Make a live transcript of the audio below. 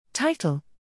Title: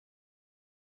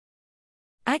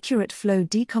 Accurate Flow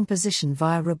Decomposition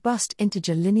via Robust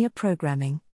Integer Linear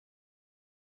Programming.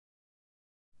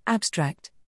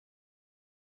 Abstract: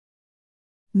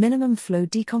 Minimum flow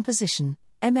decomposition,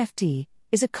 MFD,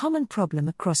 is a common problem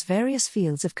across various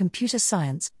fields of computer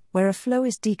science, where a flow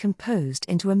is decomposed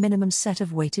into a minimum set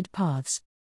of weighted paths.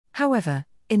 However,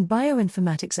 in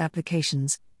bioinformatics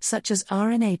applications, such as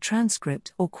RNA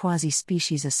transcript or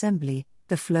quasi-species assembly,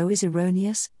 the flow is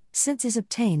erroneous, since it is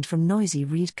obtained from noisy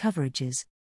read coverages.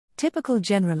 Typical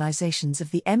generalizations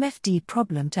of the MFD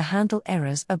problem to handle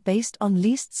errors are based on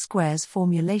least squares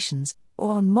formulations,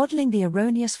 or on modeling the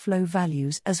erroneous flow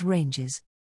values as ranges.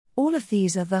 All of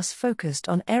these are thus focused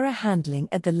on error handling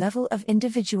at the level of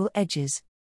individual edges.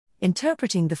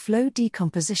 Interpreting the flow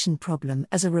decomposition problem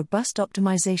as a robust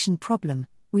optimization problem,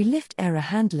 we lift error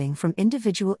handling from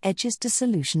individual edges to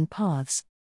solution paths.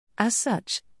 As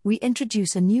such, we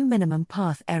introduce a new minimum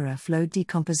path error flow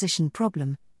decomposition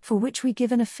problem, for which we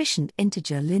give an efficient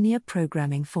integer linear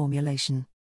programming formulation.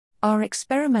 Our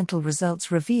experimental results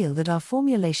reveal that our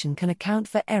formulation can account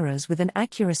for errors with an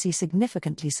accuracy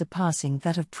significantly surpassing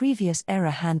that of previous error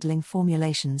handling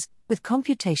formulations, with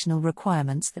computational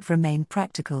requirements that remain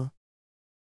practical.